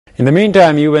In the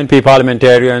meantime, UNP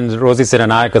parliamentarian Rosy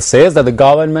Senanayake says that the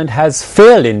government has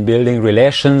failed in building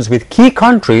relations with key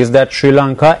countries that Sri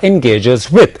Lanka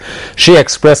engages with. She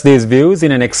expressed these views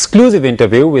in an exclusive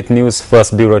interview with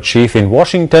Newsfirst bureau chief in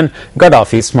Washington,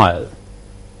 Gaddafi Smile.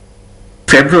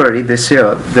 February this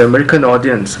year, the American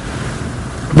audience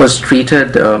was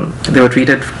treated, they were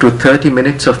treated to 30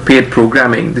 minutes of paid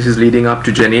programming. This is leading up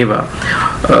to Geneva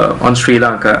on Sri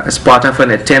Lanka as part of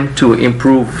an attempt to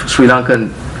improve Sri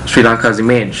Lanka's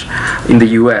image in the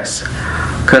US.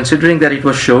 Considering that it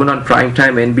was shown on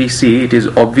primetime NBC, it is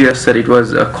obvious that it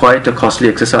was quite a costly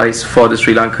exercise for the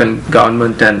Sri Lankan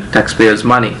government and taxpayers'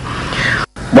 money.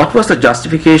 What was the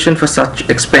justification for such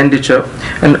expenditure,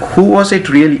 and who was it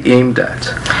really aimed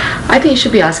at? I think you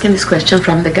should be asking this question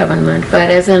from the government, but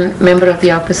as a member of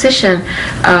the opposition,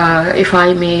 if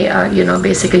I may,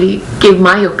 basically give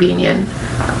my opinion,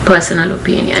 personal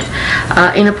opinion.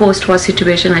 In a post-war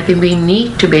situation, I think we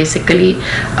need to basically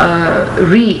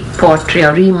re-portray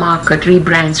or remarket,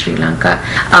 rebrand Sri Lanka.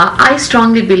 I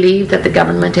strongly believe that the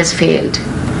government has failed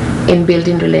in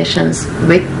building relations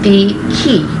with the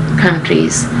key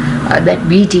countries that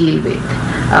we deal with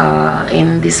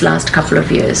in this last couple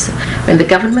of years. When the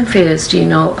government fails to,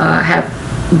 have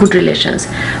good relations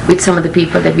with some of the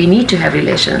people that we need to have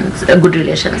relations, good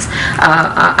relations,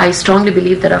 I strongly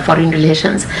believe that our foreign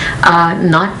relations are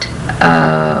not.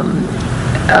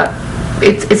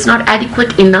 It's not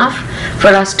adequate enough for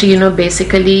us to,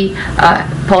 basically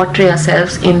portray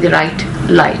ourselves in the right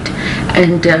light,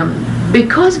 and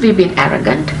because we've been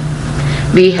arrogant,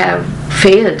 we have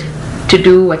failed to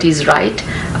do what is right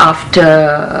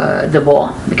after the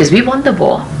war, because we won the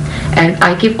war, and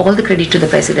I give all the credit to the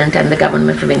president and the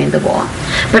government for winning the war.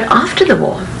 But after the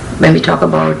war, when we talk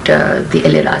about the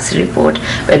LLRC report,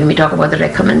 when we talk about the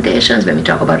recommendations, when we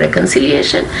talk about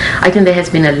reconciliation, I think there has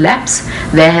been a lapse,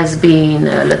 there has been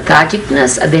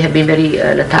lethargicness, they have been very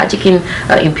lethargic in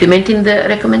implementing the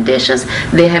recommendations,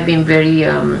 they have been very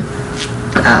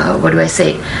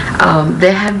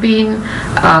there have been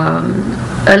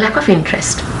a lack of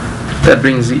interest. That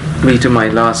brings me to my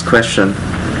last question.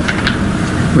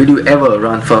 Will you ever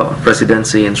run for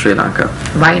presidency in Sri Lanka?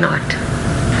 Why not?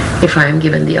 If I am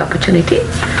given the opportunity,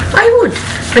 I would,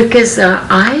 because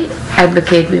I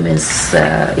advocate women's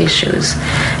issues,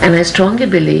 and I strongly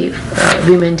believe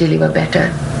women deliver better,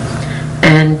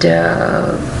 and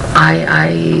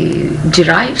I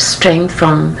derive strength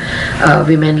from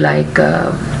women like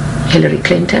Hillary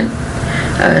Clinton,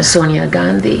 Sonia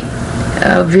Gandhi,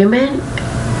 women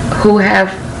who have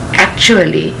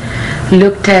actually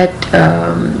looked at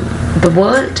the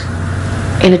world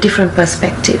in a different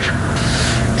perspective.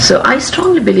 So I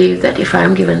strongly believe that if I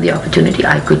am given the opportunity,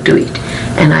 I could do it,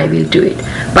 and I will do it.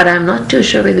 But I'm not too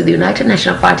sure whether the United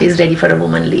National Party is ready for a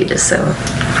woman leader, so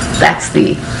that's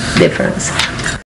the difference.